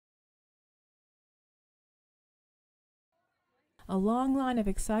A long line of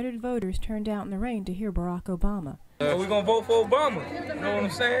excited voters turned out in the rain to hear Barack Obama. We're going to vote for Obama. You know what I'm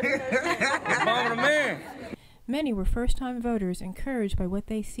saying? Obama the man. Many were first-time voters encouraged by what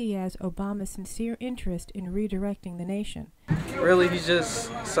they see as Obama's sincere interest in redirecting the nation. Really, he's just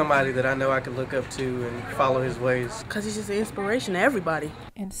somebody that I know I can look up to and follow his ways. Because he's just an inspiration to everybody.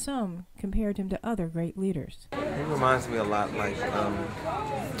 And some compared him to other great leaders. He reminds me a lot like of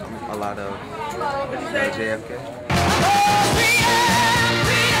JFK.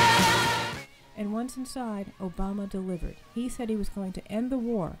 And once inside, Obama delivered. He said he was going to end the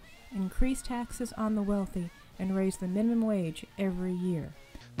war, increase taxes on the wealthy, and raise the minimum wage every year.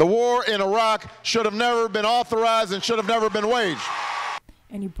 The war in Iraq should have never been authorized and should have never been waged.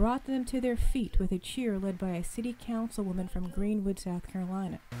 And he brought them to their feet with a cheer led by a city councilwoman from Greenwood, South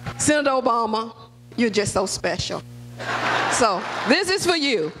Carolina. Senator Obama, you're just so special. So this is for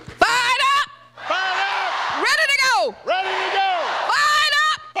you. Fired up! Fired up! Ready to go! Ready to go! Fired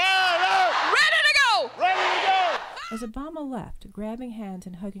up! Fired up! Ready to go! Ready to go! As Obama left, grabbing hands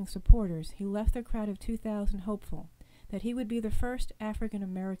and hugging supporters, he left the crowd of 2,000 hopeful that he would be the first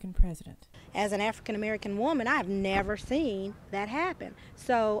African-American president. As an African-American woman, I've never seen that happen.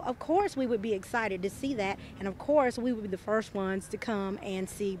 So, of course, we would be excited to see that, and of course, we would be the first ones to come and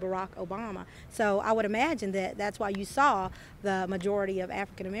see Barack Obama. So I would imagine that that's why you saw the majority of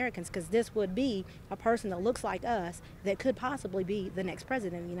African-Americans, because this would be a person that looks like us that could possibly be the next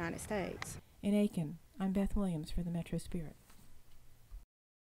president of the United States. In Aiken, I'm Beth Williams for the Metro Spirit.